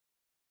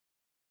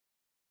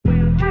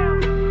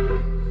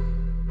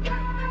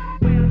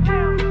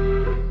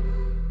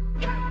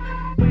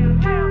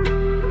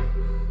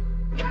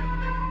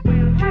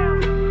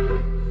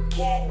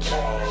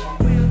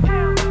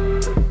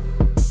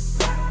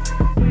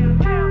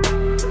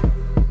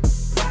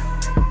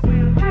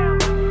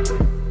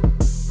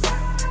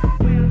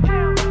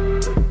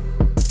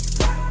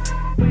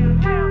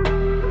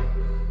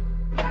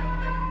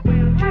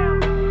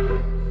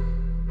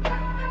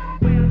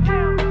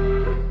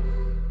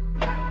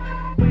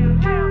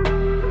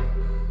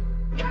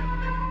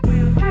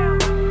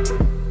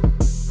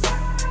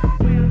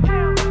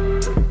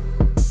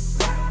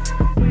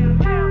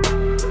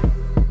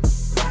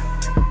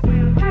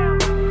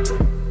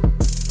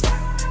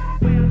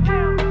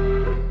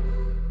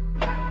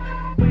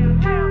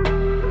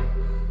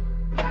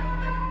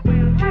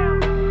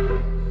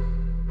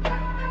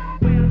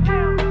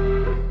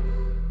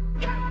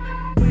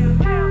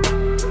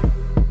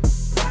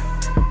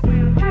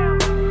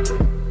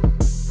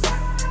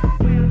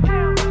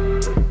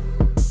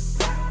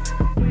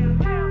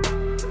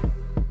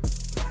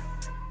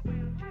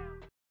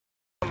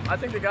I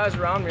think the guys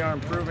around me are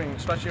improving,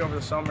 especially over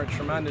the summer,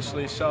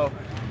 tremendously. So,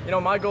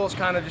 my goal is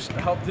kind of just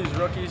to help these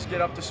rookies get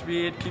up to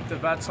speed, keep the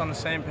vets on the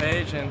same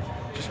page, and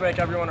just make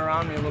everyone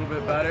around me a little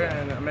bit better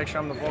and make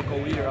sure I'm the vocal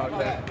leader out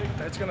there.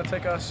 It's going to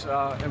take us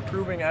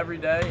improving every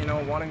day,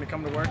 wanting to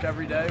come to work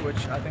every day,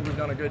 which I think we've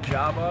done a good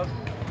job of,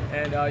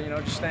 and,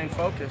 just staying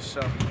focused.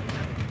 So,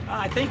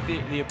 I think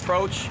the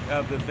approach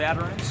of the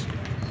veterans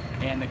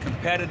and the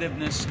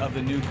competitiveness of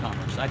the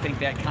newcomers, I think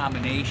that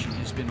combination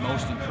has been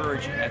most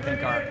encouraging. I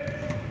think our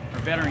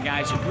veteran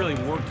guys have really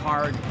worked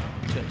hard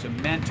to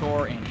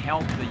mentor and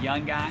help the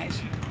young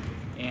guys,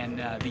 and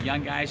the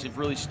young guys have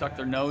really stuck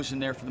their nose in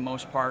there for the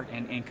most part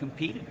and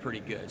competed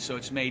pretty good, so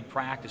it's made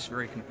practice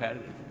very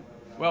competitive.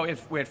 Well,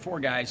 we had 4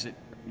 guys that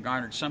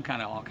garnered some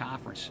kind of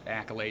all-conference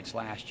accolades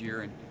last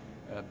year,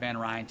 and Ben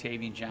Ryan,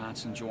 Tavian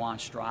Johnson, Juwan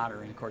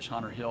Strotter, and of course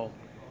Hunter Hill,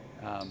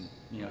 is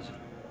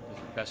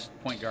the best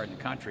point guard in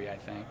the country, I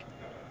think.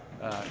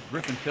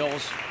 Griffin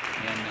Pills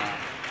and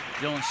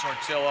Dylan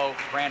Sortillo,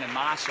 Brandon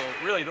Mossel.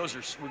 Really,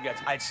 we've got,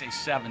 I'd say,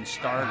 7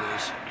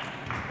 starters.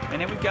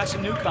 And then we've got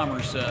some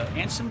newcomers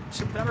and some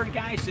veteran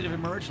guys that have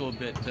emerged a little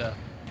bit.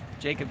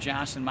 Jacob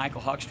Johnson,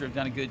 Michael Huckster have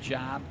done a good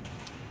job.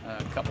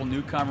 A couple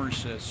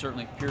newcomers,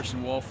 certainly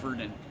Pearson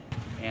Wolford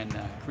and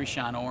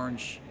Krishan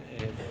Orange,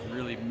 have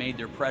really made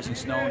their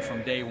presence known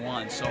from day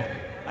one. So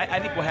I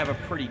think we'll have a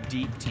pretty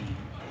deep team.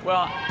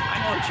 Well, I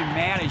know that you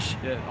manage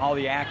all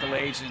the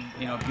accolades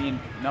and, being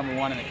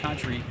 #1 in the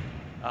country.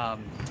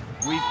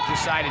 We've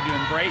decided to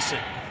embrace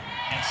it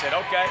and said,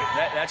 okay,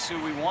 that's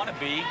who we want to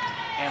be,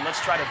 and let's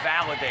try to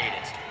validate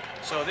it.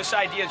 So this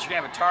idea that you're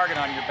going to have a target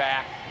on your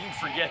back, you can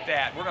forget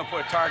that. We're going to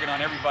put a target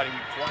on everybody we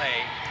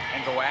play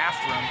and go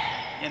after them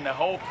in the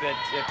hope that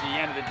at the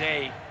end of the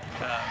day,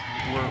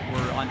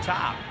 we're on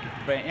top.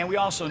 And we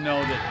also know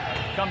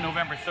that come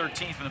November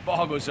 13th, when the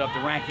ball goes up, the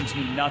rankings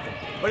mean nothing.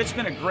 But it's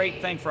been a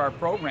great thing for our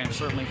program,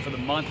 certainly for the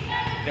month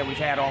that we've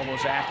had all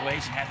those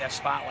accolades and had that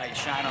spotlight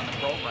shine on the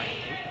program.